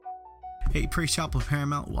Hey, Praise Chapel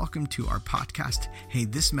Paramount, welcome to our podcast. Hey,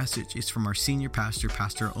 this message is from our senior pastor,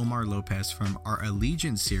 Pastor Omar Lopez, from our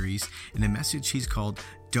Allegiance series, and a message he's called,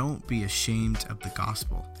 Don't Be Ashamed of the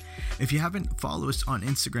Gospel. If you haven't, follow us on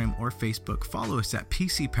Instagram or Facebook, follow us at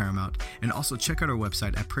PC Paramount, and also check out our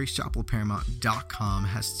website at praisechapelparamount.com. It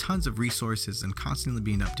has tons of resources and constantly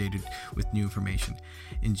being updated with new information.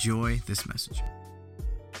 Enjoy this message.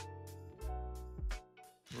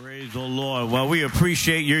 Praise the Lord. Well, we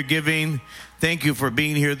appreciate your giving. Thank you for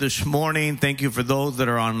being here this morning. Thank you for those that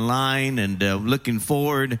are online and looking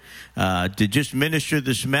forward to just minister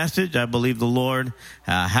this message. I believe the Lord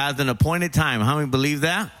has an appointed time. How many believe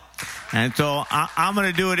that? And so I'm going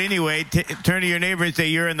to do it anyway. Turn to your neighbor and say,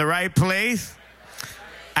 you're in the right place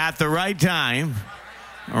at the right time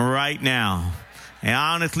right now. And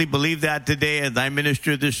I honestly believe that today as I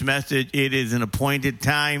minister this message, it is an appointed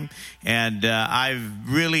time. And I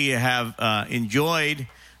really have enjoyed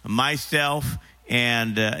myself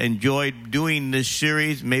and enjoyed doing this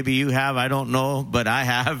series. Maybe you have, I don't know, but I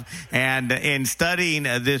have. And in studying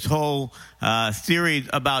this whole series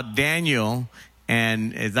about Daniel,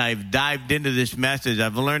 and as I've dived into this message,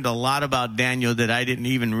 I've learned a lot about Daniel that I didn't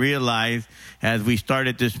even realize as we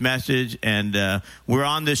started this message. And we're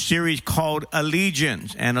on this series called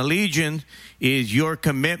Allegiance. And allegiance is your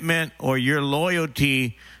commitment or your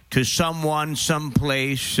loyalty to someone,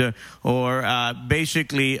 someplace, or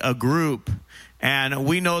basically a group. And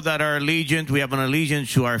we know that our allegiance, we have an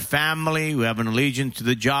allegiance to our family. We have an allegiance to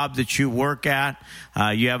the job that you work at.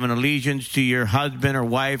 You have an allegiance to your husband or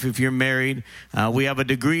wife if you're married. We have a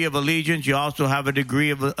degree of allegiance. You also have a degree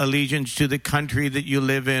of allegiance to the country that you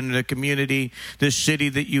live in, the community, the city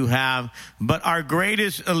that you have. But our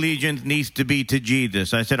greatest allegiance needs to be to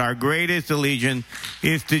Jesus. I said our greatest allegiance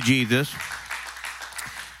is to Jesus.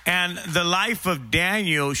 And the life of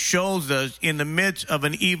Daniel shows us in the midst of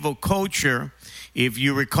an evil culture. If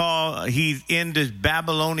you recall, he's in this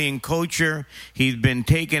Babylonian culture. He's been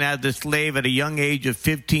taken as a slave at a young age of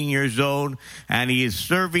 15 years old, and he is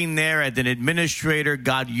serving there as an administrator.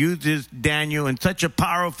 God uses Daniel in such a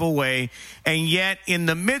powerful way, and yet in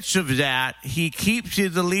the midst of that, he keeps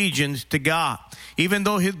his allegiance to God. Even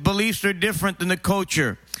though his beliefs are different than the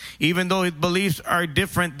culture, even though his beliefs are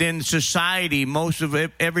different than society, most of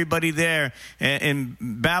everybody there in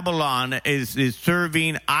Babylon is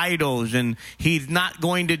serving idols, and he's not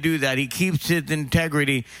going to do that. He keeps his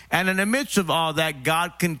integrity. And in the midst of all that,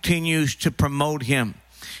 God continues to promote him.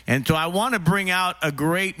 And so I want to bring out a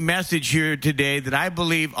great message here today that I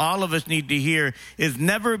believe all of us need to hear is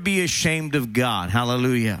never be ashamed of God.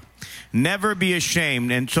 Hallelujah. Never be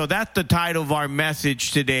ashamed. And so that's the title of our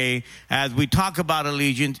message today as we talk about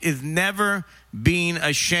allegiance, is never being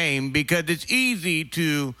ashamed, because it's easy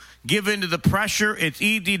to give into the pressure. It's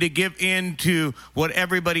easy to give in to what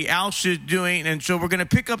everybody else is doing. And so we're going to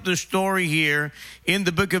pick up the story here in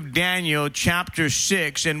the book of Daniel, chapter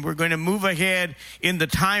 6, and we're going to move ahead in the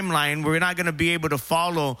timeline. We're not going to be able to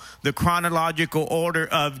follow the chronological order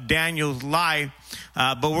of Daniel's life.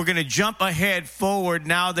 But we're going to jump ahead forward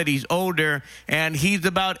now that he's older, and he's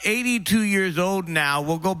about 82 years old now.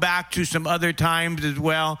 We'll go back to some other times as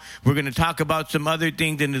well. We're going to talk about some other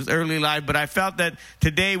things in his early life, but I felt that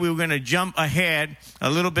today we were going to jump ahead a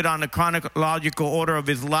little bit on the chronological order of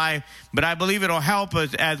his life, but I believe it'll help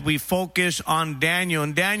us as we focus on Daniel.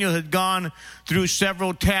 And Daniel has gone through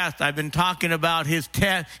several tests. I've been talking about his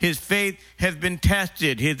faith has been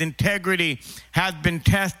tested, his integrity has been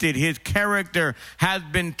tested, his character has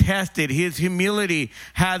been tested, his humility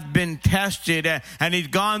has been tested, and he's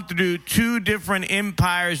gone through two different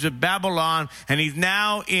empires of Babylon, and he's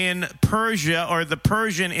now in Persia, or the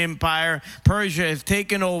Persian Empire. Persia has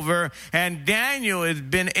taken over, and Daniel has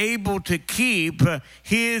been able to keep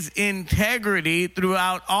his integrity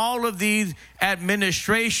throughout all of these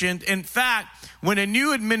administrations. In fact, when a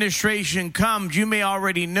new administration comes, you may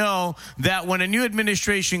already know that when a new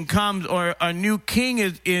administration comes or a new king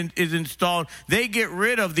is installed, they get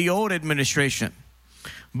rid of the old administration.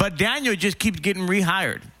 But Daniel just keeps getting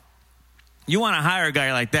rehired. You want to hire a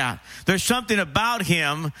guy like that. There's something about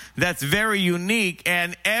him that's very unique,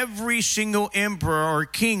 and every single emperor or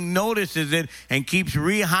king notices it and keeps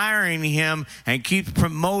rehiring him and keeps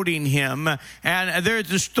promoting him. And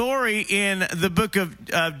there's a story in the book of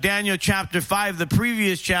Daniel chapter 5, the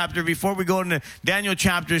previous chapter, before we go into Daniel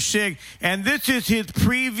chapter 6. And this is his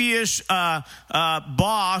previous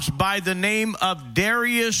boss by the name of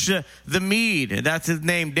Darius the Mede. That's his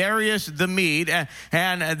name, Darius the Mede.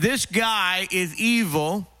 And this guy is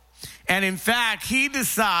evil, and in fact he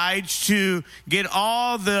decides to get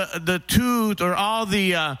all the tooth or all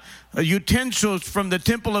the utensils from the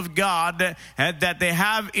temple of God that they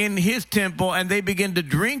have in his temple, and they begin to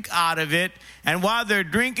drink out of it. And while they're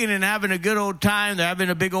drinking and having a good old time, they're having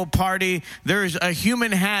a big old party, there's a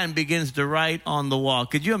human hand begins to write on the wall.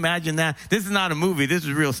 Could you imagine that? This is not a movie. This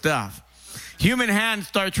is real stuff. Human hand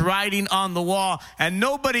starts writing on the wall, and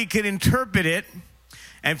nobody could interpret it.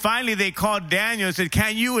 And finally, they called Daniel and said,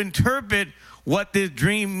 "Can you interpret what this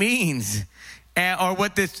dream means, or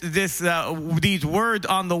what these words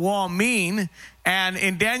on the wall mean?" And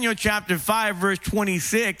in Daniel chapter 5, verse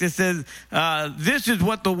 26, it says, "This is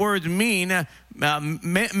what the words mean.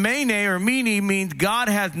 Mene or Mene means God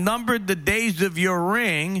has numbered the days of your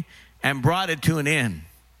ring and brought it to an end."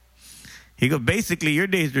 He goes, basically, your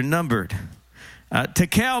days are numbered.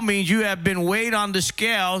 Tekel means you have been weighed on the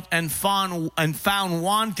scales and found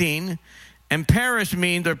wanting. And Paris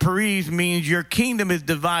means your kingdom is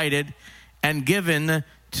divided and given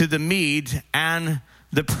to the Medes and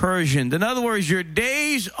the Persians. In other words, your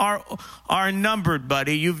days are numbered,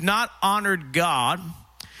 buddy. You've not honored God,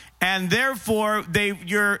 and therefore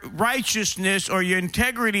your righteousness or your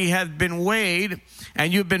integrity has been weighed,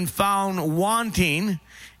 and you've been found wanting.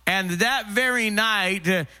 And that very night,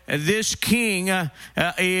 this king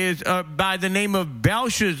is by the name of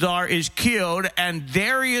Belshazzar is killed, and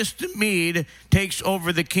Darius the Mede takes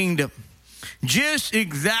over the kingdom. Just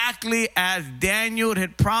exactly as Daniel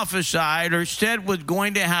had prophesied or said was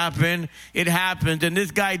going to happen, it happened. And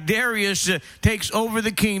this guy Darius takes over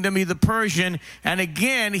the kingdom, he's the Persian, and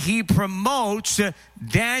again he promotes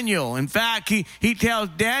Daniel. In fact, he tells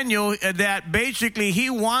Daniel that basically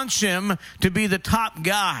he wants him to be the top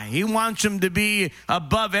guy. He wants him to be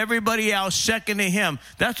above everybody else, second to him.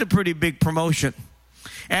 That's a pretty big promotion.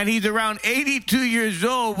 And he's around 82 years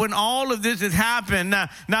old when all of this has happened.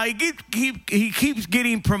 Now he keeps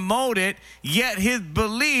getting promoted, yet his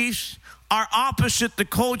beliefs are opposite the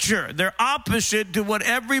culture. They're opposite to what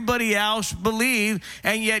everybody else believes,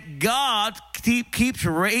 and yet God keeps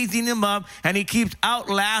raising him up, and he keeps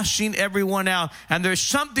outlasting everyone else. And there's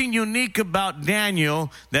something unique about Daniel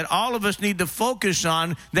that all of us need to focus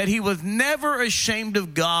on, that he was never ashamed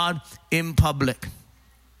of God in public.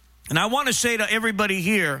 And I want to say to everybody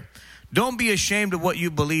here, don't be ashamed of what you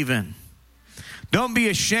believe in. Don't be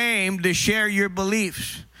ashamed to share your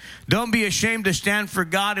beliefs. Don't be ashamed to stand for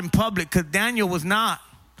God in public, because Daniel was not.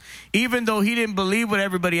 Even though he didn't believe what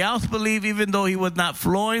everybody else believed, even though he was not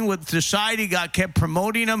flowing with society, God kept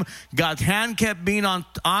promoting him. God's hand kept being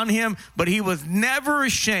on him, but he was never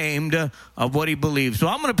ashamed of what he believed. So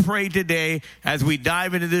I'm going to pray today as we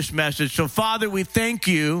dive into this message. So Father, we thank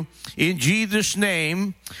you in Jesus'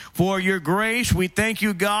 name for your grace. We thank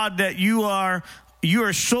you, God, that you are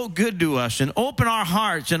so good to us, and open our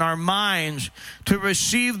hearts and our minds to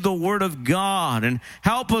receive the word of God, and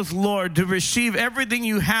help us, Lord, to receive everything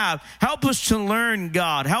you have. Help us to learn,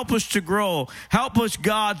 God. Help us to grow. Help us,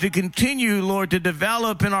 God, to continue, Lord, to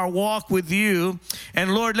develop in our walk with you.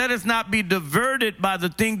 And Lord, let us not be diverted by the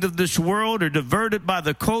things of this world, or diverted by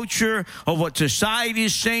the culture or what society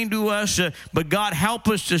is saying to us. But God, help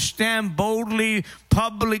us to stand boldly,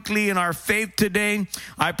 publicly in our faith today.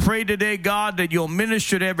 I pray today, God, that you'll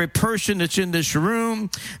minister to every person that's in this room,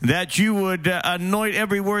 that you would anoint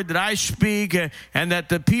every word that I speak, and that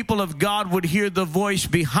the people of God would hear the voice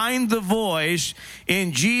behind the voice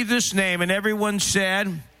in Jesus' name. And everyone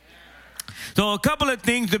said, so a couple of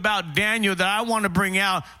things about Daniel that I want to bring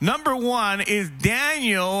out. Number one is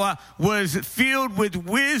Daniel was filled with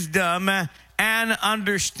wisdom and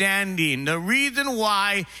understanding. The reason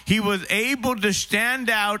why he was able to stand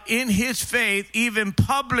out in his faith, even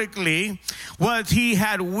publicly, was he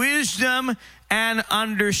had wisdom and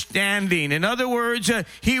understanding. In other words,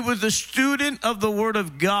 he was a student of the Word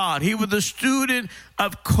of God. He was a student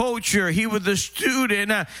of culture. He was a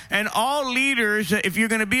student, and all leaders, if you're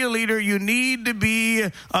going to be a leader, you need to be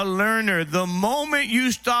a learner. The moment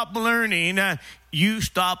you stop learning, you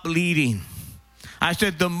stop leading. I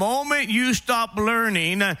said, the moment you stop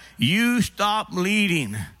learning, you stop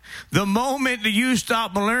leading. The moment that you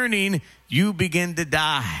stop learning, you begin to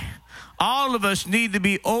die. All of us need to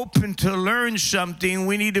be open to learn something.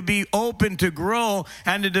 We need to be open to grow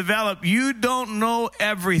and to develop. You don't know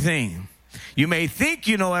everything. You may think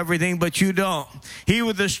you know everything, but you don't. He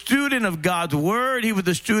was a student of God's word. He was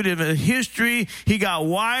a student of history. He got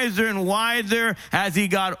wiser and wiser as he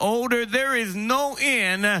got older. There is no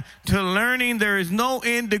end to learning. There is no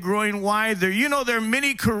end to growing wiser. You know, there are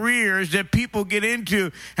many careers that people get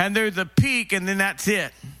into, and there's a peak, and then that's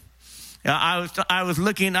it. I was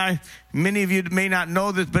looking, many of you may not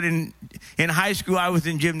know this, but in in high school, I was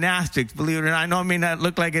in gymnastics, believe it or not. I know it may not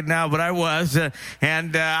look like it now, but I was.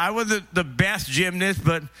 And I wasn't the best gymnast,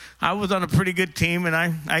 but I was on a pretty good team, and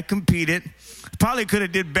I competed. Probably could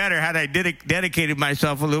have did better had I dedicated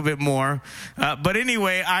myself a little bit more. But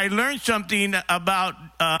anyway, I learned something about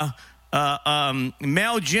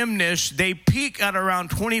male gymnasts. They peak at around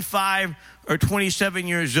 25 or 27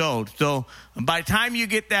 years old. So by the time you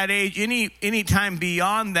get that age, any time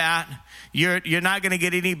beyond that, you're not going to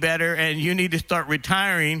get any better, and you need to start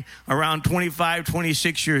retiring around 25,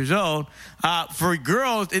 26 years old. For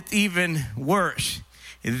girls, it's even worse.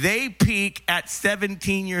 They peak at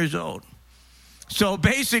 17 years old. So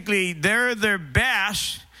basically, they're their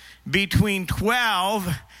best between 12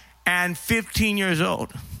 and 15 years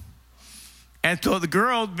old. And so the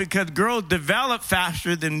girls, because girls develop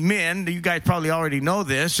faster than men, you guys probably already know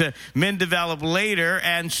this, men develop later,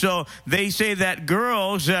 and so they say that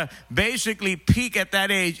girls basically peak at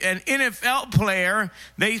that age. An NFL player,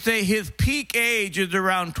 they say his peak age is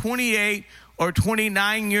around 28 or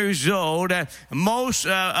 29 years old. Most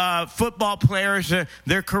football players,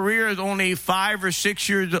 their career is only 5 or 6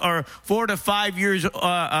 years or 4 to 5 years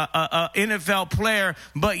NFL player.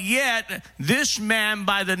 But yet, this man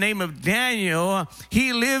by the name of Daniel,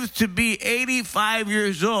 he lives to be 85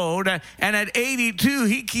 years old. And at 82,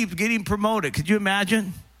 he keeps getting promoted. Could you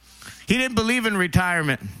imagine? He didn't believe in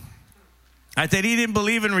retirement. I said he didn't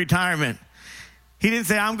believe in retirement. He didn't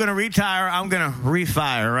say, I'm going to retire, I'm going to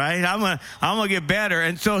refire, right? I'm going to get better.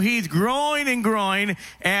 And so he's growing and growing,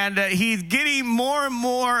 and he's getting more and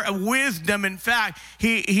more wisdom. In fact,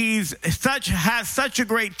 he has such a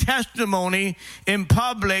great testimony in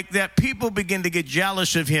public that people begin to get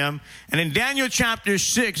jealous of him. And in Daniel chapter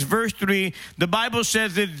 6, verse 3, the Bible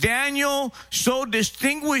says that Daniel so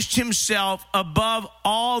distinguished himself above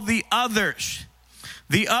all the others.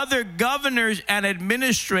 The other governors and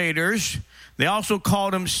administrators, they also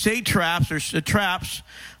called them satraps or satraps.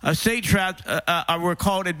 Satraps were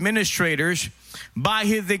called administrators by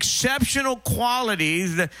his exceptional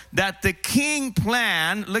qualities that the king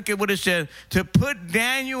planned. Look at what it says, to put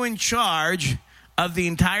Daniel in charge of the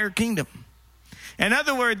entire kingdom. In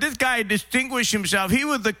other words, this guy distinguished himself. He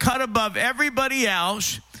was the cut above everybody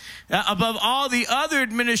else, above all the other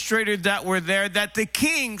administrators that were there, that the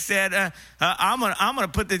king said, I'm gonna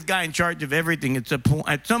put this guy in charge of everything.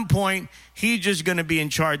 At some point, he's just going to be in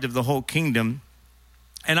charge of the whole kingdom.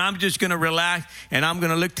 And I'm just going to relax, and I'm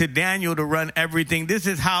going to look to Daniel to run everything. This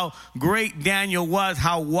is how great Daniel was,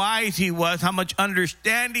 how wise he was, how much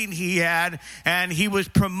understanding he had, and he was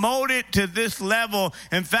promoted to this level.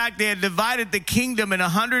 In fact, they had divided the kingdom in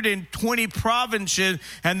 120 provinces,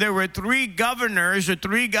 and there were 3 governors or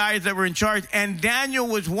 3 guys that were in charge, and Daniel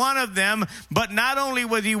was one of them. But not only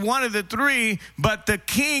was he one of the 3, but the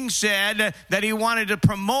king said that he wanted to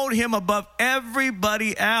promote him above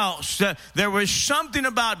everybody else. There was something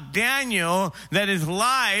about Daniel that his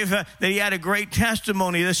life, that he had a great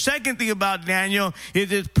testimony. The second thing about Daniel is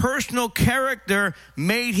his personal character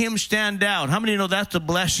made him stand out. How many know that's a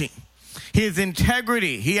blessing? His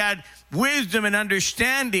integrity. He had wisdom and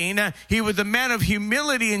understanding. He was a man of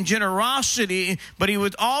humility and generosity, but he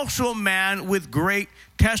was also a man with great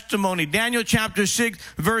testimony. Daniel chapter 6,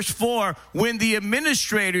 verse 4, when the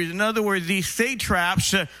administrators, in other words, these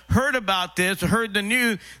satraps, heard about this, heard the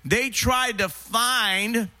news, they tried to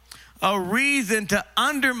find a reason to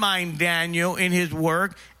undermine Daniel in his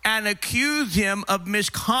work and accuse him of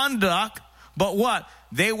misconduct. But what?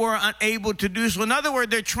 They were unable to do so. In other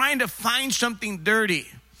words, they're trying to find something dirty.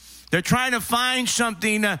 They're trying to find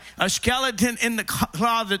something, a skeleton in the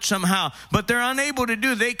closet somehow, but they're unable to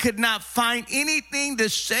do. They could not find anything to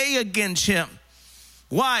say against him.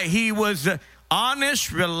 Why? He was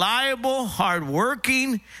honest, reliable,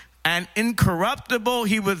 hardworking, and incorruptible.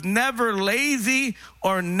 He was never lazy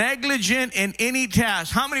or negligent in any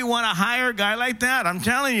task. How many want to hire a guy like that? I'm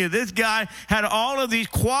telling you, this guy had all of these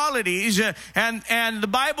qualities, and the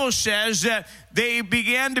Bible says that they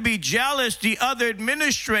began to be jealous, the other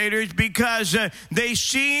administrators, because they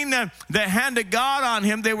seen the hand of God on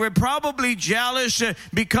him. They were probably jealous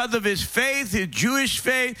because of his faith, his Jewish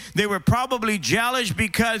faith. They were probably jealous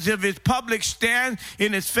because of his public stand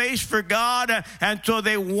in his face for God, and so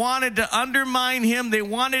they wanted to undermine him. They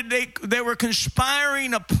were conspiring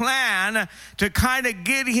a plan to kind of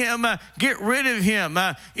get rid of him.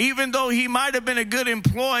 Even though he might have been a good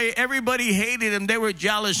employee, everybody hated him. They were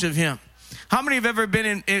jealous of him. How many have ever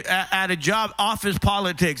been at a job, office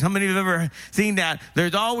politics? How many have ever seen that?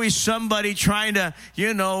 There's always somebody trying to,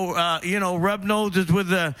 rub noses with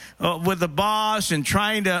the boss and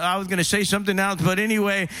trying to, I was going to say something else, but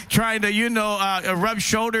anyway, trying to, rub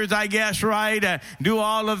shoulders, I guess, right? Do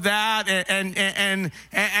all of that.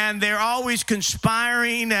 And they're always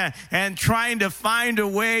conspiring and trying to find a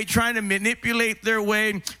way, trying to manipulate their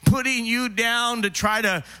way, putting you down to try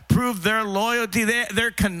to prove their loyalty.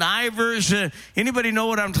 They're connivers. Anybody know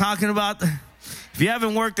what I'm talking about? If you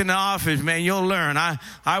haven't worked in the office, man, you'll learn.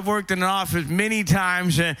 I've worked in an office many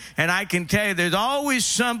times, and I can tell you there's always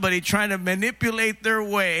somebody trying to manipulate their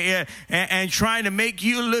way and trying to make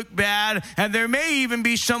you look bad. And there may even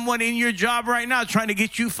be someone in your job right now trying to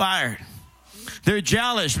get you fired. They're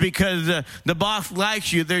jealous because the boss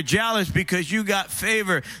likes you. They're jealous because you got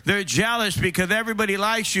favor. They're jealous because everybody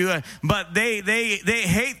likes you. But they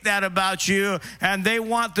hate that about you, and they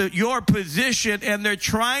want your position, and they're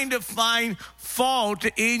trying to find fault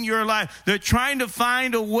in your life. They're trying to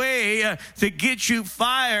find a way to get you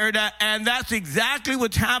fired, and that's exactly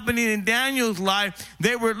what's happening in Daniel's life.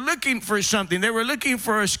 They were looking for something. They were looking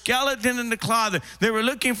for a skeleton in the closet. They were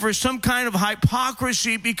looking for some kind of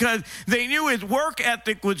hypocrisy because they knew his work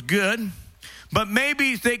ethic was good, but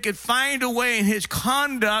maybe they could find a way in his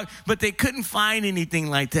conduct, but they couldn't find anything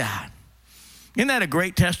like that. Isn't that a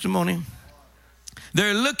great testimony?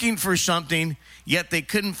 They're looking for something, yet they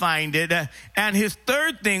couldn't find it. And his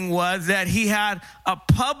third thing was that he had a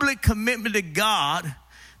public commitment to God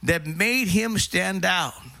that made him stand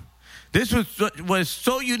out. This was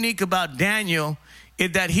so unique about Daniel,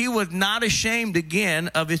 is that he was not ashamed again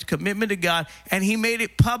of his commitment to God, and he made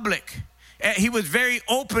it public. He was very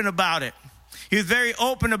open about it. He was very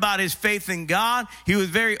open about his faith in God. He was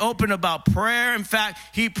very open about prayer. In fact,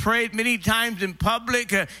 he prayed many times in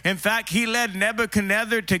public. In fact, he led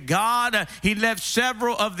Nebuchadnezzar to God. He led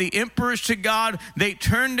several of the emperors to God. They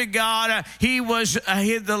turned to God. His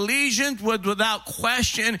allegiance was without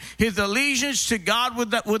question. His allegiance to God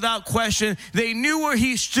without question. They knew where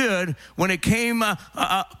he stood when it came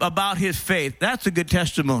about his faith. That's a good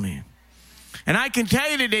testimony. And I can tell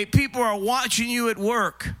you today, people are watching you at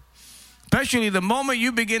work. Especially the moment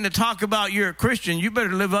you begin to talk about you're a Christian, you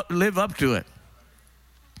better live up to it.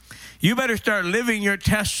 You better start living your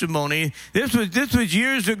testimony. This was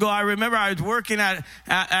years ago. I remember I was working at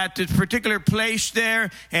this particular place there,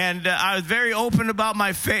 and I was very open about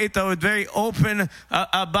my faith. I was very open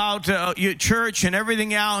about your church and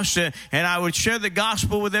everything else, and I would share the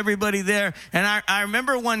gospel with everybody there. And I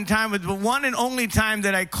remember one time, it was the one and only time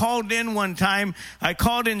that I called in one time. I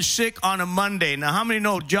called in sick on a Monday. Now, how many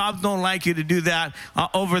know jobs don't like you to do that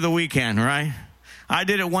over the weekend, right? I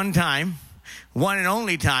did it one time. One and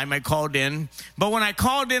only time I called in. But when I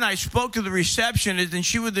called in, I spoke to the receptionist, and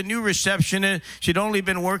she was the new receptionist. She'd only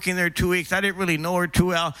been working there 2 weeks. I didn't really know her too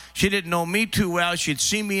well. She didn't know me too well. She'd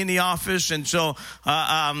seen me in the office. And so,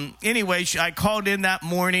 anyway, I called in that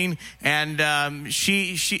morning, and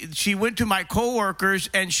she went to my coworkers,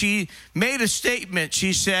 and she made a statement.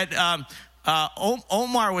 She said,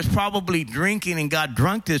 Omar was probably drinking and got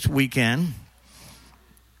drunk this weekend.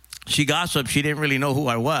 She gossiped. She didn't really know who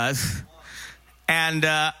I was. And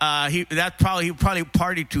he probably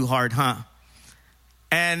partied too hard, huh?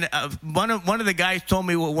 And one of the guys told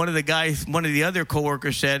me what one of the other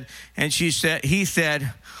coworkers said, and he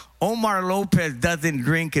said, Omar Lopez doesn't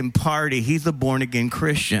drink and party. He's a born again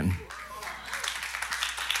Christian.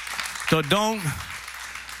 So don't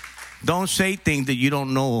say things that you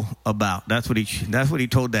don't know about. That's what he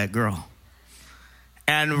told that girl.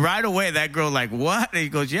 And right away, that girl like, what? And he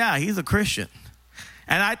goes, yeah, he's a Christian.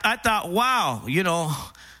 And I thought, wow, you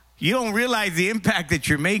don't realize the impact that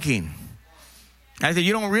you're making. I said,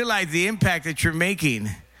 you don't realize the impact that you're making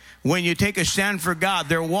when you take a stand for God.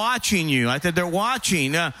 They're watching you. I said, they're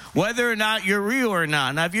watching whether or not you're real or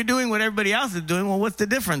not. Now, if you're doing what everybody else is doing, well, what's the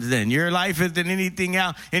difference then? Your life isn't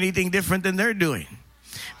anything different than they're doing.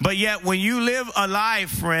 But yet, when you live a life,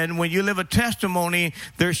 friend, when you live a testimony,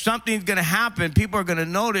 there's something's going to happen. People are going to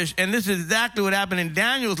notice. And this is exactly what happened in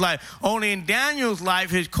Daniel's life. Only in Daniel's life,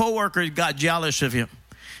 his coworkers got jealous of him.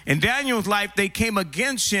 In Daniel's life, they came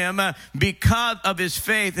against him because of his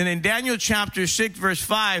faith. And in Daniel chapter 6, verse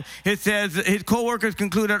 5, it says his coworkers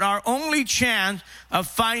concluded, our only chance of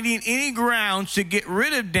finding any grounds to get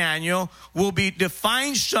rid of Daniel will be to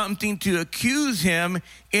find something to accuse him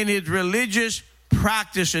in his religious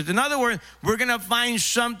practices. In other words, we're going to find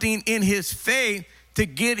something in his faith to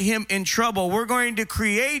get him in trouble. We're going to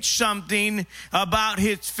create something about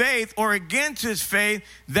his faith or against his faith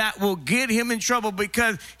that will get him in trouble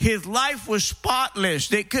because his life was spotless.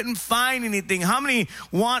 They couldn't find anything. How many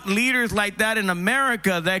want leaders like that in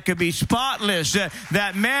America that could be spotless?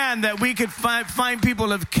 That we could find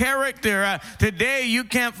people of character. Today, you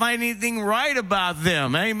can't find anything right about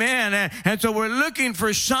them. Amen. And so we're looking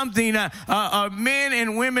for something, men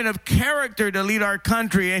and women of character to lead our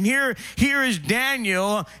country. And here is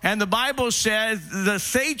Daniel, and the Bible says the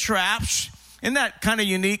satraps. Isn't that kind of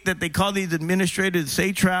unique that they call these administrators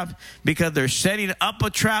satraps because they're setting up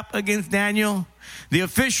a trap against Daniel? The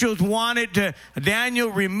officials wanted Daniel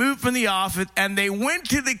removed from the office, and they went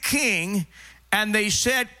to the king, and they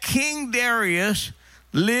said, King Darius,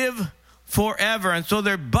 live forever. And so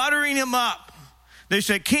they're buttering him up. They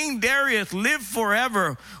said, King Darius, live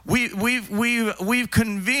forever. We've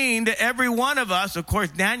convened, every one of us, of course,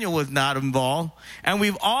 Daniel was not involved, and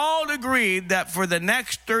we've all agreed that for the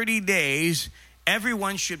next 30 days,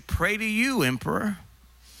 everyone should pray to you, Emperor.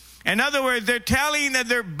 In other words, they're telling that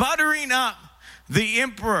they're buttering up the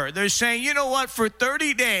emperor. They're saying, you know what, for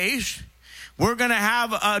 30 days, we're going to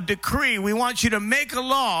have a decree. We want you to make a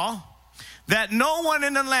law that no one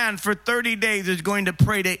in the land for 30 days is going to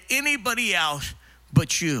pray to anybody else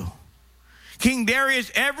but you. King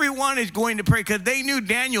Darius, everyone is going to pray because they knew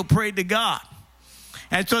Daniel prayed to God.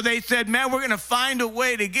 And so they said, man, we're going to find a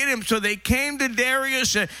way to get him. So they came to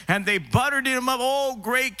Darius and they buttered him up. Oh,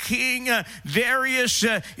 great king, Darius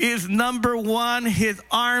is number one. His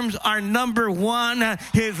arms are number one.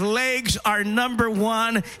 His legs are number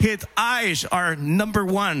one. His eyes are number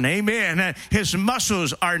one. Amen. His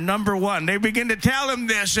muscles are number one. They begin to tell him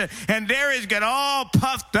this. And Darius got all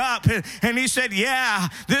puffed up. And he said, yeah,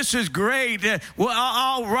 this is great. Well,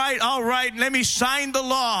 all right. Let me sign the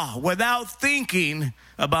law without thinking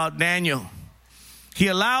about Daniel. He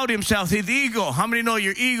allowed himself, his ego. How many know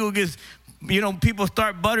your ego gets, people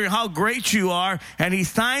start buttering how great you are, and he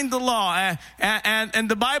signed the law. And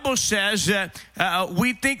the Bible says that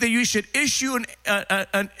we think that you should issue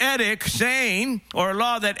an edict saying, or a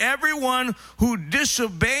law, that everyone who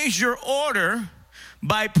disobeys your order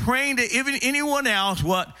by praying to even anyone else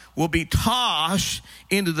will be tossed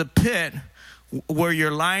into the pit where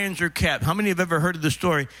your lions are kept. How many have ever heard of the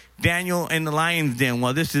story, Daniel and the lion's den?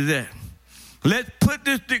 Well, this is it. Let's put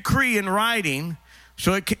this decree in writing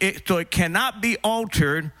so it cannot be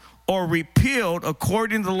altered or repealed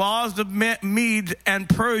according to the laws of Medes and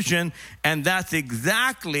Persian. And that's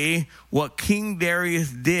exactly what King Darius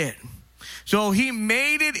did. So he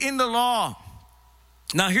made it in the law.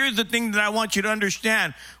 Now, here's the thing that I want you to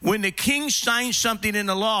understand. When the king signed something in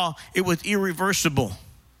the law, it was irreversible.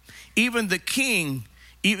 Even the king,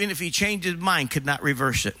 even if he changed his mind, could not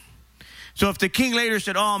reverse it. So if the king later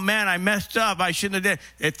said, oh, man, I messed up, I shouldn't have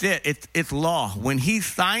done it, it's law. When he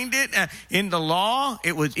signed it in the law,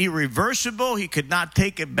 it was irreversible. He could not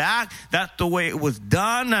take it back. That's the way it was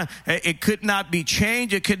done. It could not be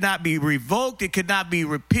changed. It could not be revoked. It could not be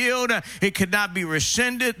repealed. It could not be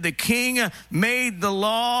rescinded. The king made the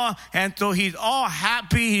law, and so he's all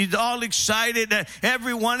happy. He's all excited.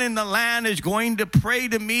 Everyone in the land is going to pray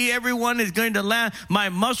to me. Everyone is going to land. My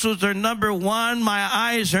muscles are number one. My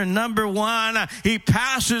eyes are number one. He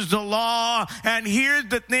passes the law, and here's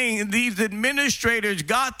the thing, these administrators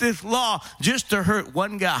got this law just to hurt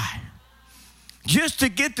one guy, just to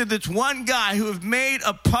get to this one guy who has made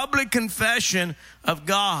a public confession of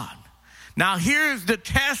God. Now here's the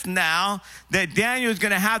test now that Daniel is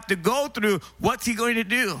going to have to go through. What's he going to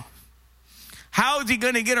do? How is he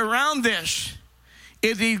going to get around this?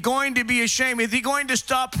 Is he going to be ashamed? Is he going to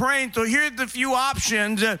stop praying? So here's the few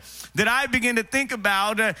options that I begin to think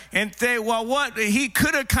about and say, well, what? He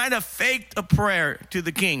could have kind of faked a prayer to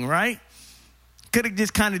the king, right? Could have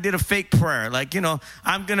just kind of did a fake prayer. Like,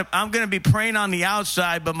 I'm gonna be praying on the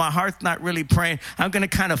outside, but my heart's not really praying. I'm going to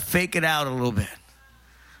kind of fake it out a little bit.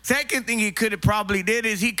 Second thing he could have probably did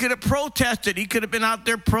is he could have protested. He could have been out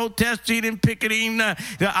there protesting and picketing.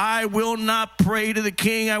 I will not pray to the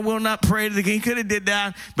king. I will not pray to the king. He could have did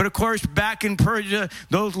that. But of course, back in Persia,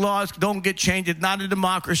 those laws don't get changed. It's not a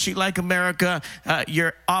democracy like America.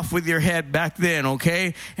 You're off with your head back then,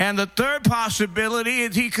 okay? And the third possibility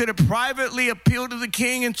is he could have privately appealed to the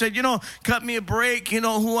king and said, cut me a break. You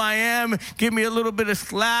know who I am. Give me a little bit of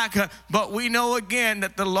slack. But we know again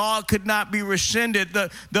that the law could not be rescinded.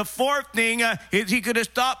 The fourth thing is he could have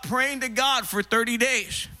stopped praying to God for 30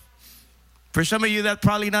 days. For some of you, that's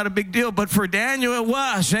probably not a big deal, but for Daniel, it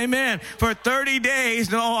was. Amen. For 30 days.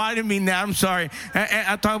 No, I didn't mean that. I'm sorry.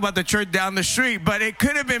 I'm talking about the church down the street. But it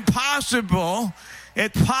could have been possible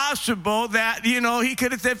it's possible that, he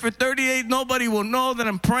could have said for 30 days, nobody will know that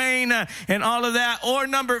I'm praying and all of that. Or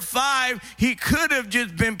number 5, he could have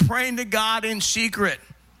just been praying to God in secret.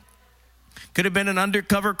 Could have been an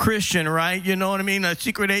undercover Christian, right? You know what I mean? A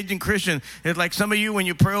secret agent Christian. It's like some of you, when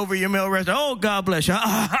you pray over your meal rest, oh, God bless you.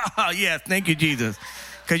 Yes, thank you, Jesus.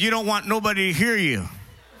 Because you don't want nobody to hear you.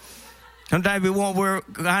 Sometimes we're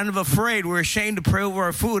kind of afraid. We're ashamed to pray over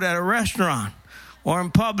our food at a restaurant or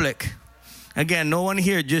in public. Again, no one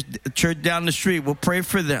here, just a church down the street. We'll pray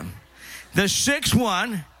for them. The 6th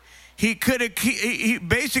one,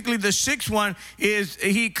 basically the 6th one is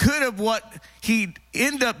what he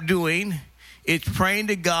ended up doing is praying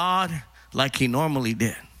to God like he normally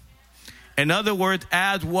did. In other words,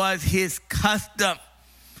 as was his custom.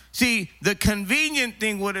 See, the convenient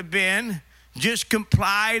thing would have been just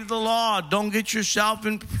comply to the law. Don't get yourself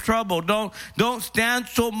in trouble. Don't stand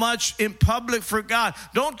so much in public for God.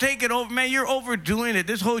 Don't take it over. Man, you're overdoing it.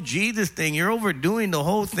 This whole Jesus thing, you're overdoing the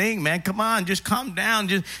whole thing, man. Come on, just calm down.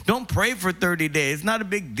 Just don't pray for 30 days. It's not a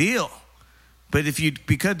big deal. But if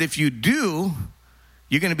you do,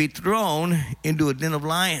 you're going to be thrown into a den of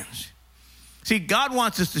lions. See, God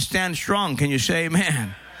wants us to stand strong. Can you say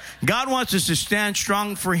amen? God wants us to stand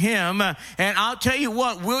strong for him. And I'll tell you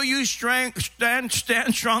what, will you stand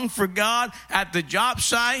strong for God at the job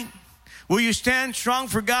site? Will you stand strong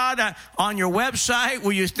for God on your website?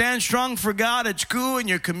 Will you stand strong for God at school, in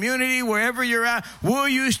your community, wherever you're at? Will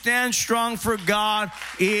you stand strong for God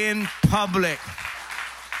in public?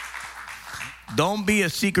 Don't be a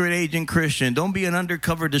secret agent Christian. Don't be an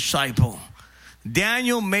undercover disciple.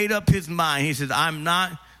 Daniel made up his mind. He says, I'm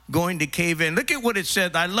not going to cave in. Look at what it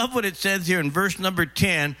says. I love what it says here in verse number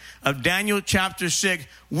 10 of Daniel chapter 6.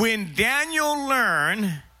 When Daniel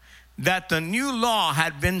learned that the new law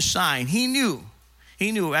had been signed, he knew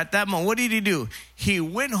at that moment. What did he do? He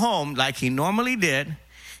went home like he normally did.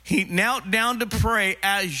 He knelt down to pray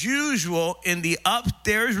as usual in the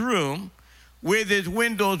upstairs room with his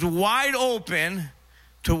windows wide open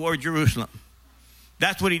toward Jerusalem.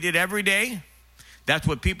 That's what he did every day. That's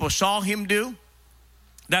what people saw him do.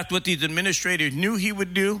 That's what these administrators knew he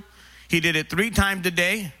would do. He did it 3 times a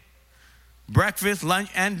day. Breakfast, lunch,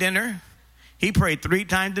 and dinner. He prayed 3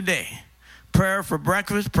 times a day. Prayer for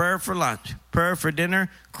breakfast, prayer for lunch, prayer for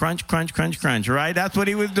dinner, crunch, crunch, crunch, crunch, right? That's what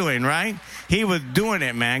he was doing, right? He was doing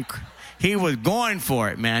it, man. He was going for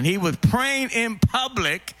it, man. He was praying in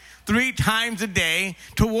public 3 times a day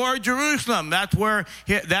toward Jerusalem. That's where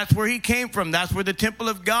he came from. That's where the temple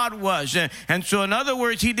of God was. And so, in other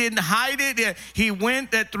words, he didn't hide it. He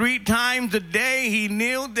went 3 times a day. He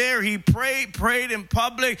kneeled there. He prayed in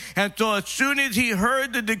public. And so as soon as he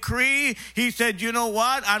heard the decree, he said, you know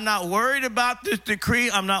what? I'm not worried about this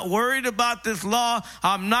decree. I'm not worried about this law.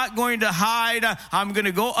 I'm not going to hide. I'm going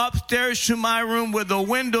to go upstairs to my room with the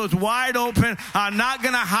windows wide open. I'm not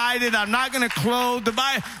going to hide it. I'm not going to close the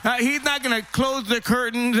Bible. He's not going to close the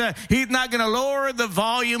curtains. He's not going to lower the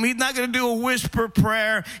volume. He's not going to do a whisper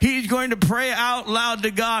prayer. He's going to pray out loud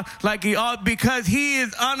to God like he ought, because he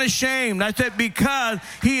is unashamed. I said because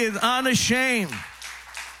he is unashamed.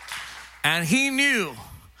 And he knew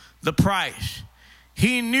the price.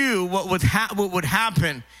 He knew what would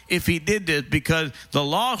happen if he did this, because the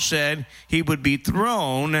law said he would be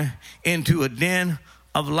thrown into a den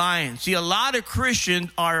of lions. See, a lot of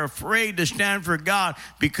Christians are afraid to stand for God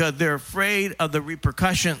because they're afraid of the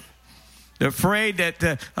repercussion. They're afraid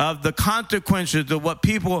of the consequences of what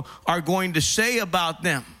people are going to say about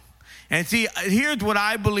them. And see, here's what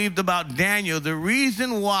I believed about Daniel. The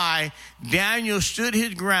reason why Daniel stood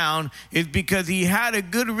his ground is because he had a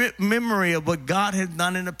good memory of what God has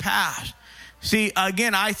done in the past. See,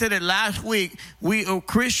 again, I said it last week, we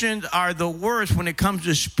Christians are the worst when it comes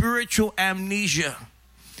to spiritual amnesia.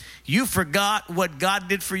 You forgot what God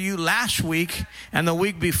did for you last week and the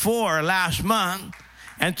week before, last month.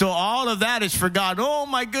 And so all of that is for God. Oh,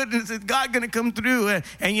 my goodness, is God going to come through?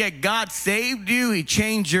 And yet God saved you. He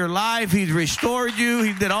changed your life. He's restored you.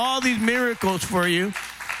 He did all these miracles for you.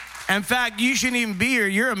 In fact, you shouldn't even be here.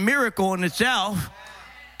 You're a miracle in itself.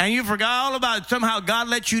 And you forgot all about it. Somehow God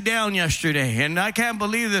let you down yesterday. And I can't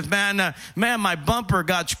believe this, man. My bumper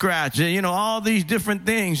got scratched. All these different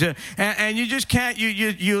things. And you just can't,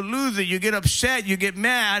 you lose it. You get upset. You get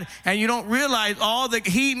mad. And you don't realize all that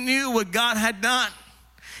he knew what God had done.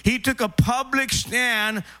 He took a public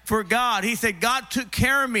stand for God. He said, God took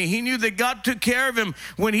care of me. He knew that God took care of him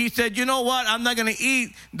when he said, you know what, I'm not going to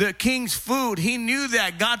eat the king's food. He knew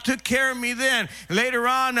that. God took care of me then. Later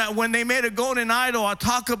on, when they made a golden idol, I'll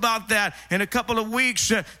talk about that in a couple of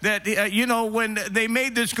weeks, when they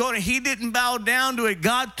made this golden, he didn't bow down to it.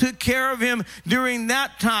 God took care of him during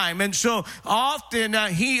that time. And so often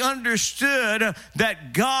he understood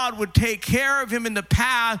that God would take care of him in the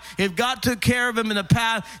past. If God took care of him in the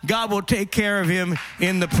past, God will take care of him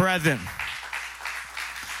in the present.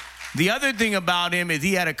 The other thing about him is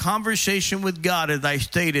he had a conversation with God, as I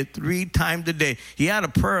stated, 3 times a day. He had a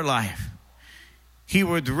prayer life. He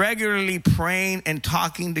was regularly praying and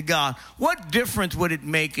talking to God. What difference would it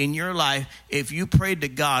make in your life if you prayed to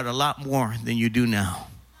God a lot more than you do now?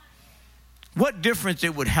 What difference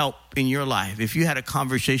it would help in your life if you had a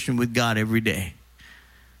conversation with God every day?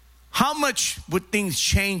 How much would things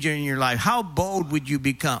change in your life? How bold would you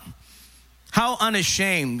become? How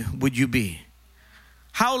unashamed would you be?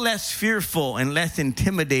 How less fearful and less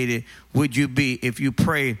intimidated would you be if you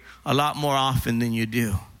prayed a lot more often than you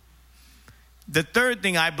do? The third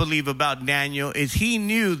thing I believe about Daniel is he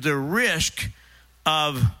knew the risk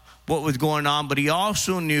of what was going on, but he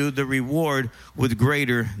also knew the reward was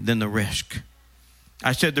greater than the risk.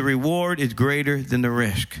 I said the reward is greater than the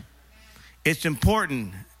risk. It's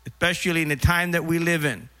important, especially in the time that we live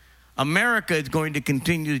in. America is going to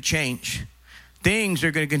continue to change. Things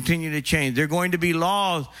are going to continue to change. There are going to be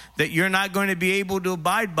laws that you're not going to be able to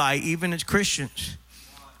abide by, even as Christians.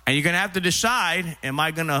 And you're going to have to decide, am I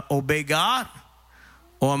going to obey God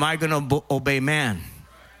or am I going to obey man?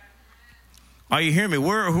 Are you hearing me?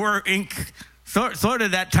 We're in sort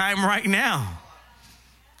of that time right now.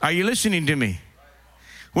 Are you listening to me?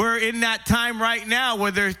 We're in that time right now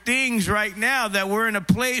where there's things right now that we're in a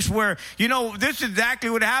place where, this is exactly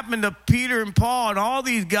what happened to Peter and Paul and all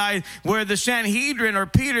these guys, where the Sanhedrin or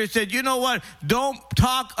Peter said, you know what, don't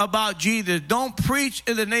talk about Jesus. Don't preach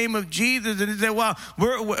in the name of Jesus. And he said, well,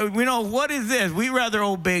 what is this? We rather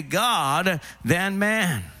obey God than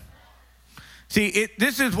man. See,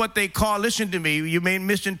 this is what they call, listen to me, you may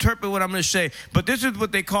misinterpret what I'm going to say, but this is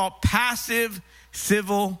what they call passive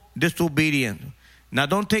civil disobedience. Now,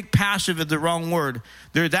 don't take passive as the wrong word.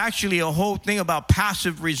 There's actually a whole thing about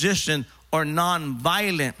passive resistance or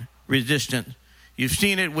nonviolent resistance. You've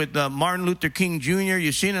seen it with Martin Luther King Jr.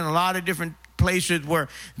 You've seen it in a lot of different places where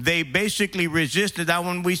they basically resisted. That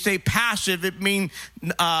when we say passive, it means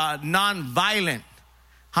nonviolent.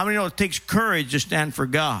 How many know it takes courage to stand for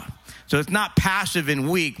God? So it's not passive and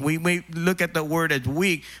weak. We may look at the word as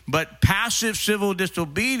weak, but passive civil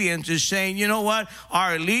disobedience is saying, you know what?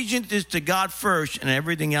 Our allegiance is to God first and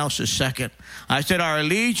everything else is second. I said our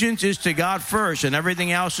allegiance is to God first and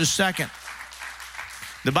everything else is second.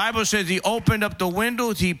 The Bible says he opened up the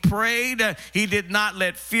windows, he prayed, he did not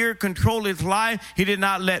let fear control his life, he did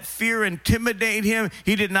not let fear intimidate him,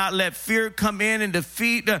 he did not let fear come in and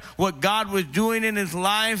defeat what God was doing in his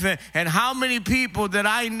life. And how many people that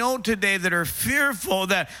I know today that are fearful,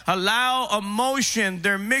 that allow emotion,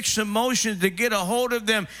 their mixed emotions to get a hold of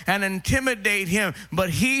them and intimidate him,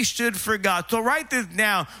 but he stood for God. So write this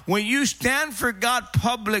down, when you stand for God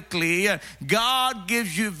publicly, God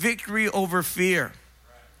gives you victory over fear.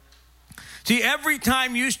 See, every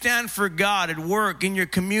time you stand for God at work, in your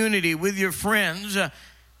community, with your friends,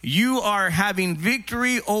 you are having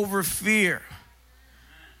victory over fear.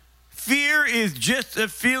 Fear is just a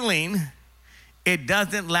feeling. It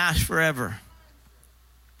doesn't last forever.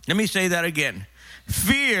 Let me say that again.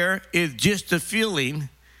 Fear is just a feeling.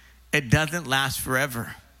 It doesn't last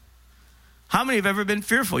forever. How many have ever been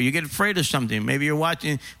fearful? You get afraid of something. Maybe you're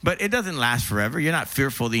watching, but it doesn't last forever. You're not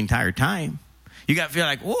fearful the entire time. You got to feel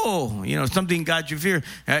like, whoa, something got you fear.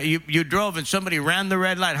 You drove and somebody ran the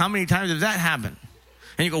red light. How many times does that happen?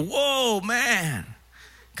 And you go, whoa, man.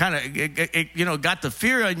 Kind of, got the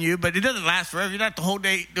fear on you, but it doesn't last forever. You're not the whole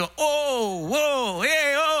day, oh, whoa,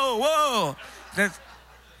 hey, oh, whoa.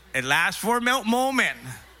 It lasts for a moment.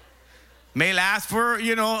 May last for,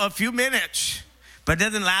 a few minutes, but it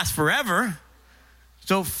doesn't last forever.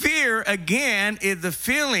 So fear, again, is the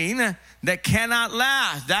feeling that cannot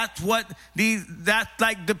last. That's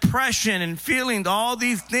like depression and feelings, all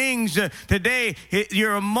these things today,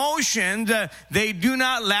 your emotions, they do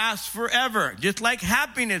not last forever. Just like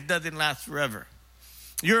happiness doesn't last forever.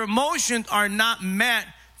 Your emotions are not meant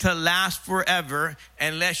to last forever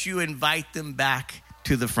unless you invite them back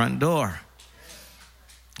to the front door.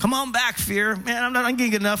 Come on back, fear. Man, I'm not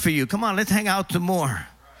getting enough of you. Come on, let's hang out some more.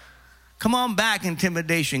 Come on back,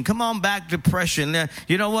 intimidation. Come on back, depression.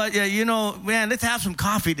 You know what? Man, let's have some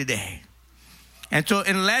coffee today. And so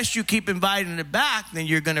unless you keep inviting it back, then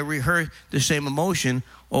you're going to rehearse the same emotion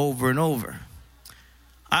over and over.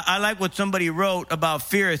 I like what somebody wrote about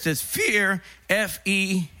fear. It says, fear,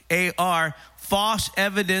 F-E-A-R, false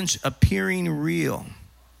evidence appearing real.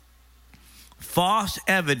 False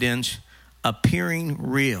evidence appearing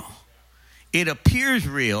real. It appears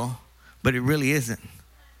real, but it really isn't.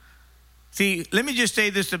 See, let me just say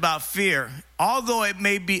this about fear. Although it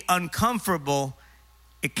may be uncomfortable,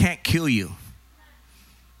 it can't kill you.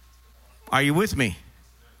 Are you with me?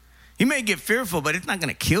 You may get fearful, but it's not going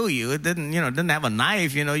to kill you. It doesn't, it doesn't have a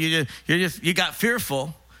knife. You got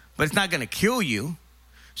fearful, but it's not going to kill you.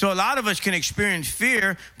 So a lot of us can experience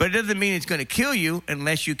fear, but it doesn't mean it's going to kill you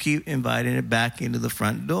unless you keep inviting it back into the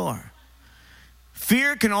front door.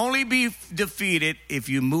 Fear can only be defeated if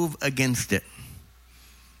you move against it.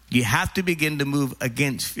 You have to begin to move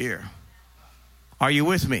against fear. Are you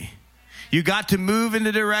with me? You got to move in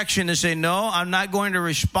the direction and say, no, I'm not going to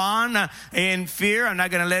respond in fear. I'm not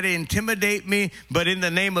going to let it intimidate me. But in the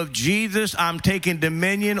name of Jesus, I'm taking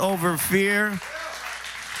dominion over fear.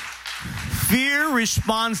 Fear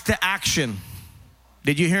responds to action.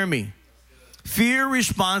 Did you hear me? Fear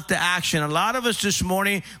responds to action. A lot of us this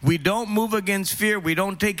morning, we don't move against fear. We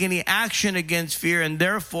don't take any action against fear. And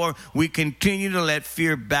therefore, we continue to let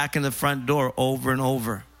fear back in the front door over and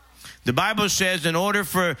over. The Bible says in order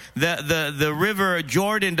for the river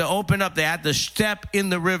Jordan to open up, they had to step in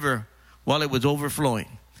the river while it was overflowing.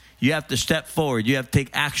 You have to step forward. You have to take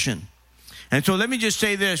action. And so let me just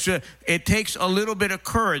say this. It takes a little bit of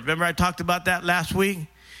courage. Remember I talked about that last week?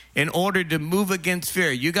 In order to move against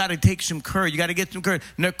fear, you got to take some courage. You got to get some courage.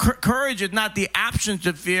 Now, courage is not the absence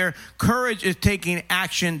of fear. Courage is taking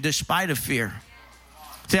action despite of fear.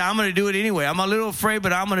 Say, I'm going to do it anyway. I'm a little afraid,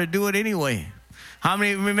 but I'm going to do it anyway. How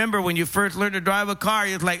many remember when you first learned to drive a car,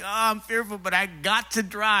 you're like, I'm fearful, but I got to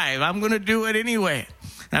drive. I'm going to do it anyway.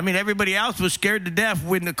 I mean, everybody else was scared to death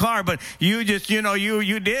with the car, but you just,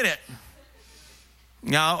 you did it.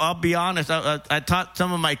 Now, I'll be honest. I taught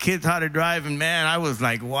some of my kids how to drive, and man, I was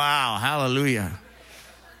like, wow, hallelujah.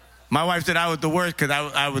 My wife said I was the worst because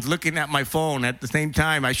I was looking at my phone at the same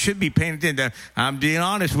time. I should be paying attention. I'm being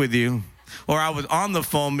honest with you. Or I was on the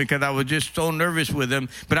phone because I was just so nervous with them.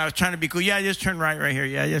 But I was trying to be cool. Yeah, just turn right here.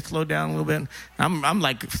 Yeah, just slow down a little bit. I'm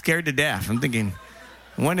like scared to death. I'm thinking,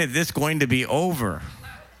 when is this going to be over?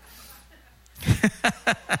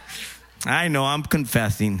 I know, I'm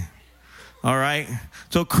confessing. All right?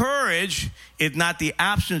 So courage is not the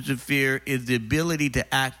absence of fear. It's the ability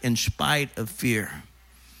to act in spite of fear.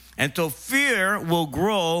 And so fear will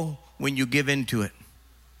grow when you give into it.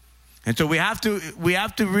 And so we have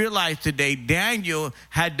to realize today Daniel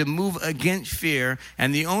had to move against fear,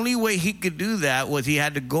 and the only way he could do that was he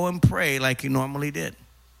had to go and pray like he normally did.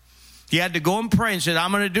 He had to go and pray and said,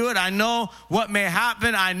 I'm going to do it. I know what may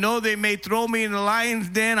happen. I know they may throw me in the lion's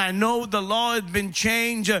den. I know the law has been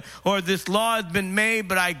changed or this law has been made,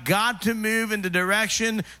 but I got to move in the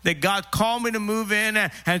direction that God called me to move in.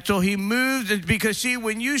 And so he moves because, see,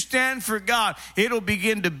 when you stand for God, it'll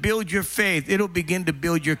begin to build your faith. It'll begin to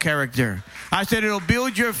build your character. I said it'll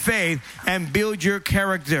build your faith and build your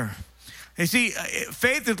character. And see,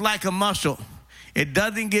 faith is like a muscle. It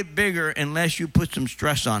doesn't get bigger unless you put some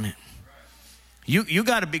stress on it. You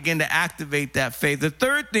got to begin to activate that faith. The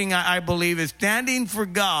third thing I believe is standing for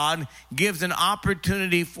God gives an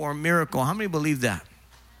opportunity for a miracle. How many believe that?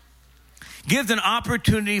 Gives an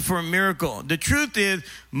opportunity for a miracle. The truth is,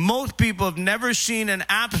 most people have never seen an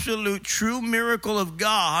absolute true miracle of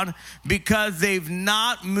God because they've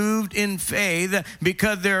not moved in faith,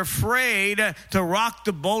 because they're afraid to rock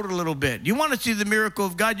the boat a little bit. You want to see the miracle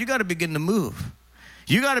of God, you got to begin to move.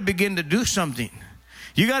 You got to begin to do something.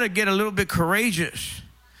 You got to get a little bit courageous.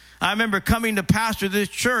 I remember coming to pastor this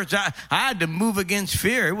church. I had to move against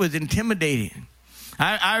fear. It was intimidating.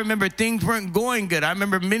 I remember things weren't going good. I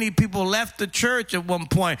remember many people left the church at one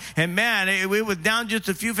point. And man, it was down just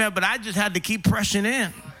a few families, but I just had to keep pressing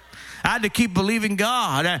in. I had to keep believing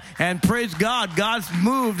God. And praise God, God's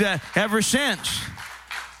moved ever since.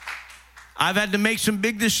 I've had to make some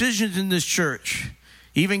big decisions in this church.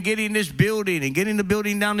 Even getting this building and getting the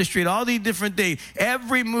building down the street, all these different things.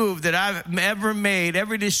 Every move that I've ever made,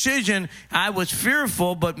 every decision, I was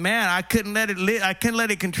fearful, but man, I couldn't let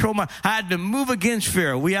it control I had to move against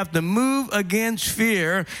fear. We have to move against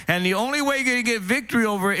fear, and the only way you're going to get victory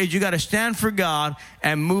over it is you got to stand for God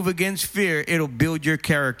and move against fear. It'll build your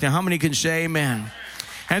character. How many can say amen?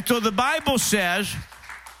 And so the Bible says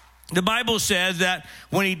that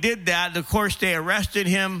when he did that, of course, they arrested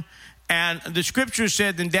him. And the scripture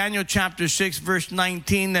said in Daniel chapter 6, verse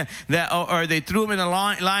 19, that they threw him in the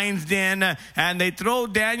lion's den, and they throw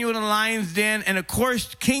Daniel in the lion's den. And of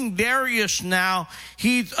course, King Darius now,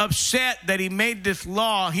 he's upset that he made this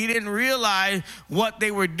law. He didn't realize what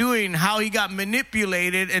they were doing, how he got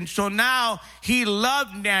manipulated. And so now he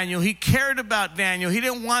loved Daniel. He cared about Daniel. He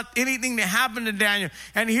didn't want anything to happen to Daniel.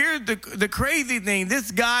 And here's the crazy thing.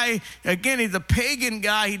 This guy, again, he's a pagan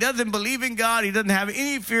guy. He doesn't believe in God. He doesn't have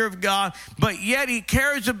any fear of God. But yet he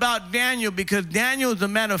cares about Daniel because Daniel is a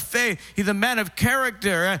man of faith. He's a man of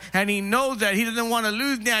character, and he knows that he doesn't want to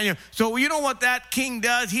lose Daniel. So you know what that king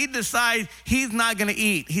does? He decides he's not going to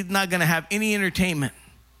eat. He's not going to have any entertainment.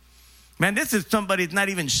 Man, this is somebody that's not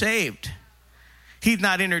even saved. He's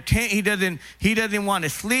not entertained. He doesn't want to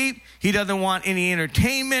sleep. He doesn't want any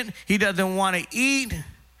entertainment. He doesn't want to eat.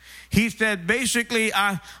 He said, basically,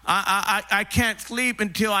 I can't sleep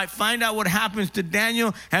until I find out what happens to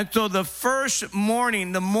Daniel. And so the first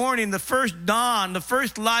morning, the first dawn, the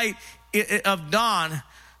first light of dawn,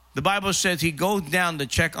 the Bible says he goes down to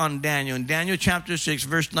check on Daniel. In Daniel chapter 6,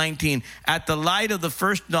 verse 19, at the light of the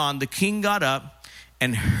first dawn, the king got up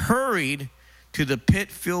and hurried to the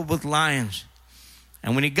pit filled with lions.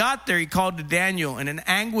 And when he got there, he called to Daniel in an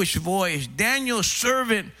anguished voice, Daniel,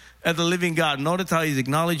 servant of the living God. Notice how he's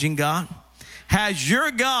acknowledging God. Has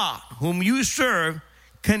your God, whom you serve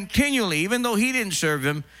continually, even though he didn't serve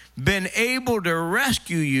him, been able to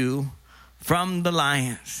rescue you from the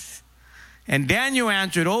lions? And Daniel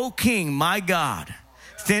answered, O king, my God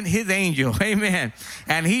sent his angel, amen,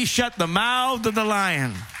 and he shut the mouths of the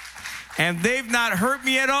lion, and they've not hurt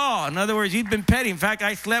me at all. In other words, he's been petty. In fact,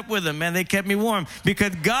 I slept with them, man. They kept me warm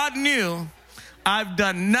because God knew I've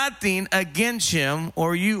done nothing against him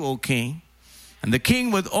or you, O king. And the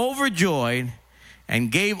king was overjoyed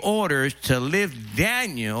and gave orders to lift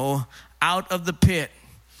Daniel out of the pit.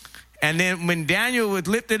 And then when Daniel was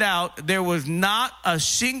lifted out, there was not a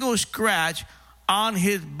single scratch on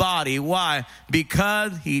his body. Why?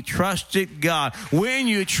 Because he trusted God. When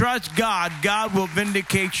you trust God, God will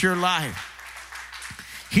vindicate your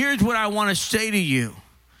life. Here's what I want to say to you.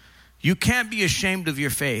 You can't be ashamed of your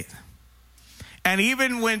faith. And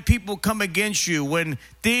even when people come against you, when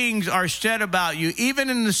things are said about you, even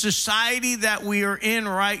in the society that we are in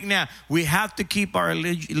right now, we have to keep our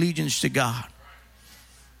allegiance to God.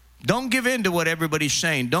 Don't give in to what everybody's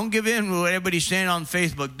saying. Don't give in to what everybody's saying on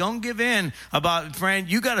Facebook. Don't give in about, friend,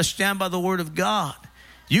 you got to stand by the word of God.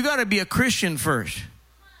 You got to be a Christian first.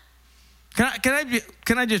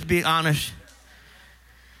 Can I just be honest?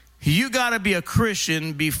 You got to be a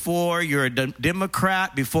Christian before you're a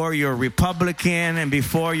Democrat, before you're a Republican, and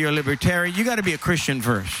before you're a Libertarian. You got to be a Christian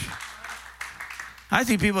first. I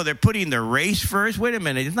see people, they're putting their race first. Wait a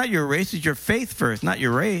minute. It's not your race. It's your faith first, not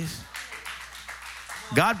your race.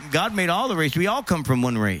 God made all the races. We all come from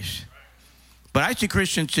one race. But I see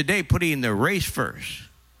Christians today putting their race first,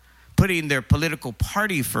 putting their political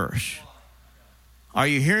party first. Are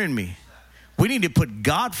you hearing me? We need to put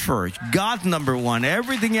God first. God's number one.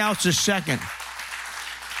 Everything else is second.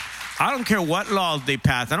 I don't care what laws they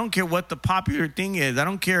pass. I don't care what the popular thing is. I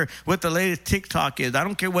don't care what the latest TikTok is. I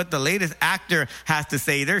don't care what the latest actor has to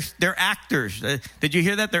say. They're actors. Did you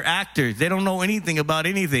hear that? They're actors. They don't know anything about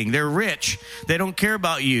anything. They're rich. They don't care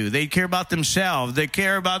about you. They care about themselves. They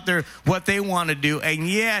care about what they want to do. And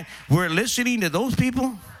yet, we're listening to those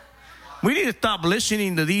people. We need to stop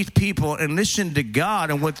listening to these people and listen to God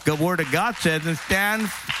and what the Word of God says and stand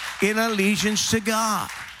in allegiance to God.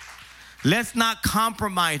 Let's not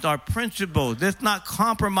compromise our principles. Let's not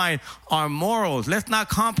compromise our morals. Let's not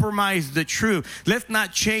compromise the truth. Let's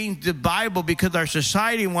not change the Bible because our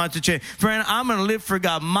society wants to change. Friend, I'm going to live for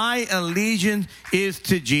God. My allegiance is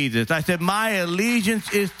to Jesus. I said my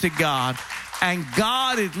allegiance is to God. And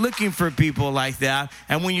God is looking for people like that.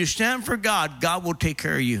 And when you stand for God, God will take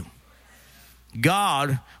care of you.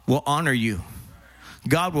 God will honor you.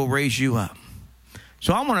 God will raise you up.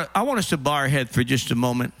 So I want us to bow our head for just a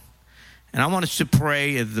moment. And I want us to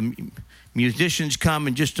pray as the musicians come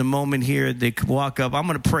in just a moment here. They walk up. I'm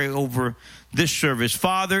going to pray over this service.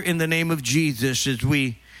 Father, in the name of Jesus, as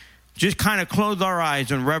we just kind of close our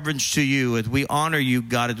eyes in reverence to you, as we honor you,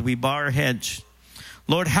 God, as we bow our heads.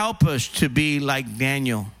 Lord, help us to be like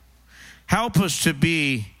Daniel. Help us to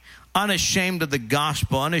be unashamed of the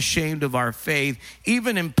gospel, unashamed of our faith,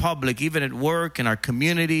 even in public, even at work, in our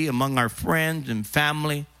community, among our friends and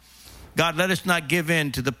family. God, let us not give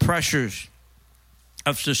in to the pressures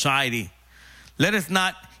of society. Let us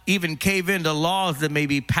not even cave into laws that may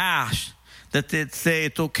be passed that they say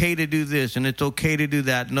it's okay to do this and it's okay to do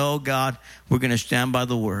that. No, God, we're going to stand by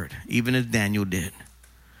the word, even as Daniel did.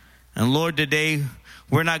 And Lord, today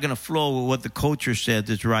We're not going to flow with what the culture says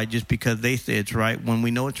is right just because they say it's right when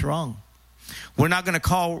we know it's wrong. We're not going to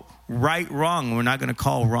call right wrong. We're not going to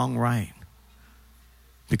call wrong right.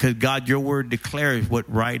 Because, God, your word declares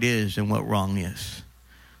what right is and what wrong is.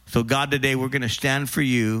 So, God, today we're going to stand for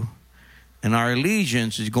you, and our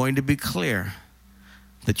allegiance is going to be clear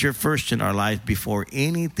that you're first in our life before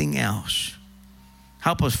anything else.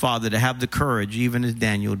 Help us, Father, to have the courage, even as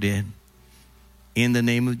Daniel did. In the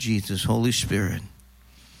name of Jesus, Holy Spirit.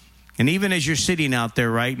 And even as you're sitting out there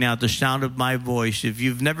right now, at the sound of my voice, if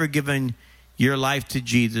you've never given your life to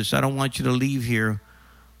Jesus, I don't want you to leave here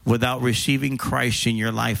without receiving Christ in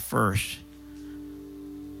your life first.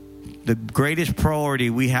 The greatest priority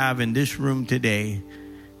we have in this room today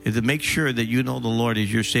is to make sure that you know the Lord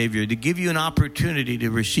is your Savior, to give you an opportunity to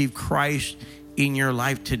receive Christ in your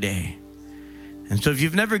life today. And so if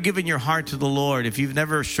you've never given your heart to the Lord, if you've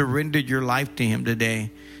never surrendered your life to him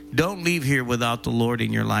today, don't leave here without the Lord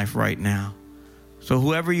in your life right now. So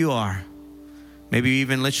whoever you are, maybe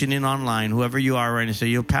even listening online, whoever you are right now, say,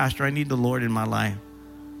 yo, Pastor, I need the Lord in my life.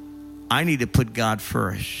 I need to put God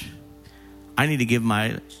first. I need to give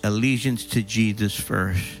my allegiance to Jesus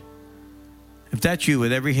first. If that's you,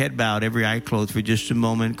 with every head bowed, every eye closed for just a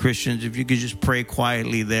moment, Christians, if you could just pray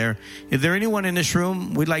quietly there. Is there anyone in this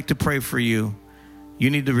room? We'd like to pray for you. You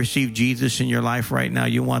need to receive Jesus in your life right now.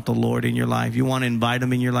 You want the Lord in your life. You want to invite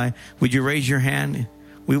him in your life. Would you raise your hand?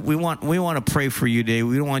 We want to pray for you today.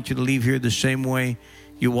 We don't want you to leave here the same way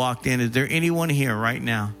you walked in. Is there anyone here right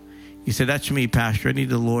now? You said, that's me, Pastor. I need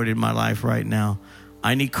the Lord in my life right now.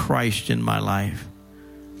 I need Christ in my life.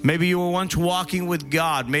 Maybe you were once walking with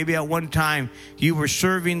God. Maybe at one time you were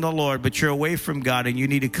serving the Lord, but you're away from God and you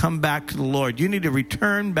need to come back to the Lord. You need to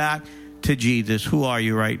return back to Jesus. Who are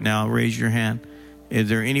you right now? Raise your hand. Is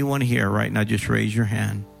there anyone here right now? Just raise your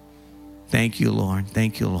hand. Thank you, Lord.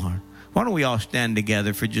 Thank you, Lord. Why don't we all stand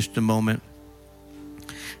together for just a moment?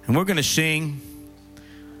 And we're going to sing.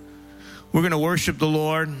 We're going to worship the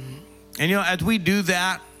Lord. And, you know, as we do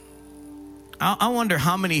that, I wonder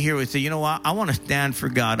how many here would say, you know what? I want to stand for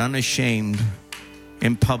God, unashamed,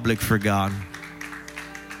 in public for God.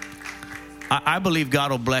 I believe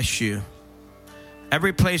God will bless you.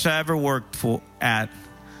 Every place I ever worked at,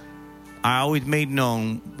 I always made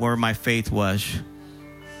known where my faith was.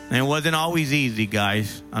 And it wasn't always easy,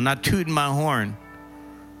 guys. I'm not tooting my horn.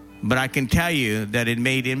 But I can tell you that it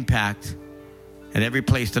made impact at every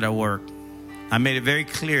place that I worked. I made it very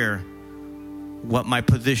clear what my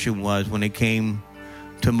position was when it came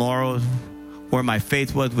to morals, where my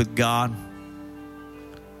faith was with God.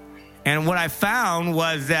 And what I found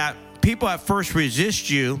was that people at first resist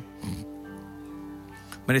you.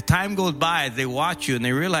 But as time goes by, as they watch you and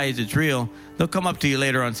they realize it's real, they'll come up to you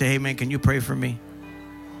later on and say, hey, man, can you pray for me?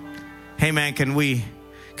 Hey, man, can we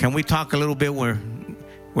talk a little bit where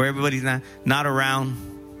everybody's not around?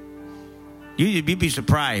 You'd be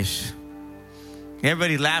surprised.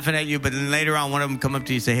 Everybody's laughing at you, but then later on, one of them come up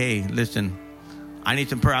to you and say, hey, listen, I need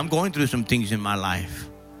some prayer. I'm going through some things in my life.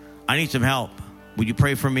 I need some help. Would you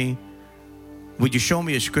pray for me? Would you show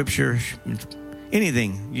me a scripture?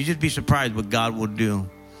 Anything. You just be surprised what God will do.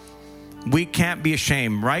 We can't be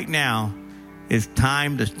ashamed. Right now, it's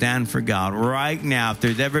time to stand for God. Right now, if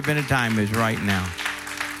there's ever been a time, it's right now.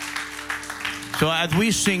 So as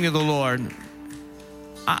we sing to the Lord,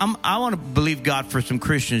 I want to believe God for some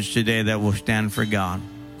Christians today that will stand for God.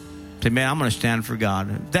 Say, man, I'm going to stand for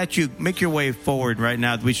God. If that's you, make your way forward right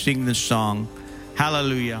now as we sing this song.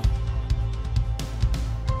 Hallelujah.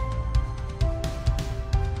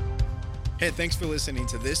 Hey, thanks for listening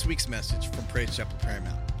to this week's message from Praise Chapel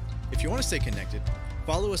Paramount. If you want to stay connected,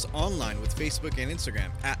 follow us online with Facebook and Instagram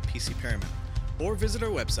at PC Paramount, or visit our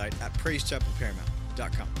website at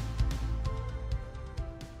praisechapelparamount.com.